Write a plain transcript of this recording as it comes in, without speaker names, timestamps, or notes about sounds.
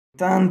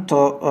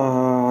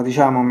Intanto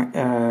diciamo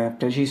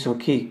preciso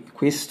che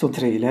questo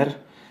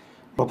trailer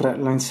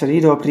l'ho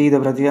inserito aprito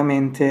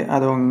praticamente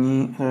ad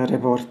ogni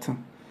report,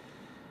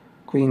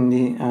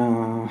 quindi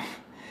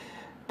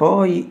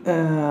poi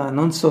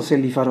non so se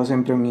li farò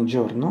sempre ogni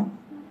giorno,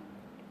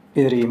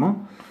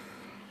 vedremo.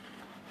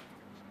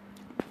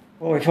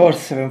 Poi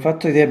forse per un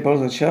fatto di tempo lo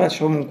so, ce la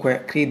faccio,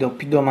 comunque credo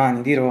più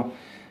domani dirò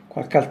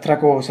qualche altra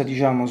cosa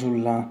diciamo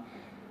sulla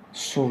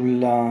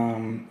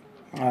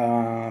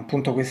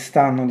appunto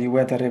quest'anno di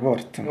Weather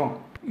Report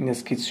in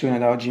descrizione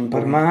da oggi in poi.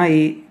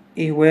 Ormai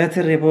i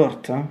Weather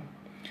Report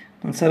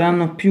non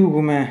saranno più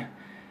come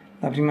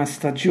la prima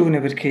stagione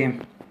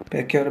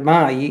perché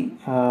ormai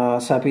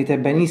sapete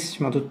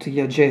benissimo tutti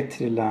gli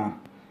oggetti le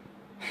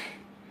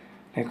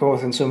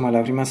cose insomma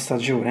della prima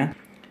stagione,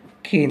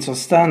 che in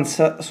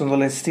sostanza sono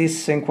le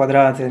stesse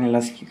inquadrate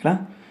nella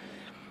sigla,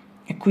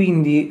 e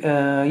quindi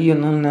io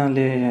non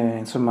le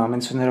insomma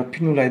menzionerò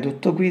più nulla di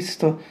tutto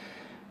questo,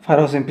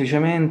 farò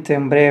semplicemente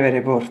un breve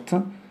report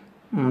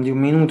di 1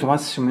 minuto,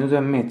 massimo 1 minuto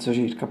e mezzo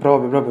circa,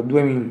 proprio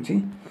 2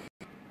 minuti,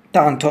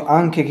 tanto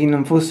anche chi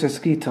non fosse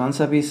iscritto non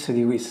sapesse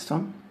di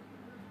questo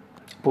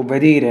può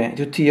vedere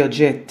tutti gli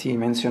oggetti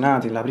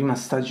menzionati nella prima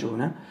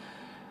stagione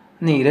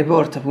nei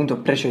report appunto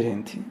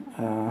precedenti,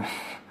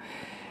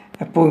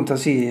 appunto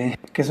sì,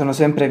 che sono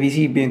sempre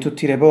visibili in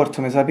tutti i report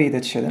come sapete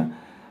eccetera.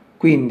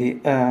 Quindi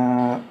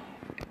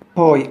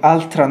poi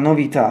altra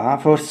novità,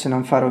 forse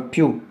non farò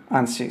più,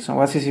 anzi sono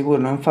quasi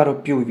sicuro non farò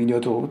più i video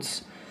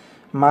talks,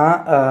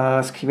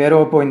 ma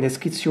scriverò poi in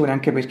descrizione,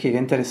 anche per chi è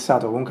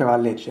interessato comunque va a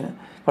leggere,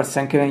 forse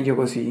è anche meglio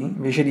così,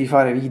 invece di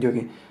fare video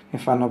che mi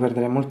fanno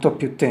perdere molto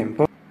più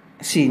tempo.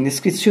 Sì, in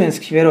descrizione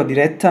scriverò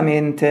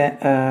direttamente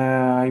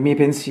i miei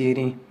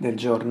pensieri del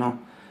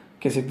giorno,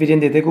 che se vi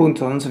rendete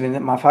conto, non so,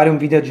 ma fare un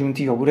video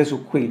aggiuntivo pure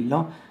su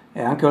quello,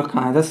 e anche col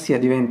canale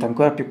tastiera diventa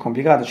ancora più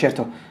complicato.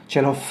 Certo,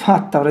 ce l'ho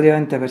fatta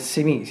praticamente per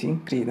 6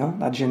 mesi, credo,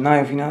 da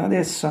gennaio fino ad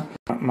adesso,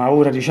 ma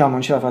ora diciamo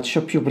non ce la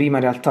faccio più. Prima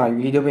in realtà i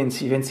video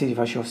pensieri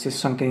facevo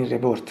stesso anche in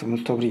report,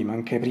 molto prima,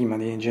 anche prima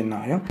di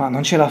gennaio, ma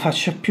non ce la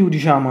faccio più,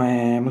 diciamo,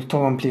 è molto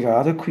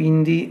complicato e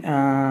quindi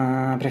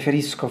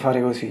preferisco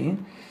fare così.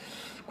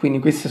 Quindi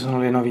queste sono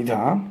le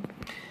novità,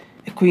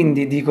 e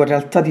quindi dico in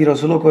realtà dirò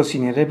solo così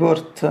nel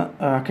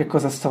report che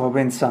cosa stavo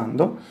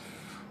pensando,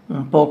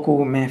 un po'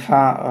 come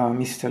fa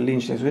Mr.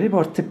 Lynch nei suoi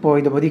report, e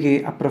poi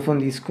dopodiché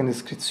approfondisco in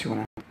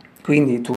descrizione. Quindi tu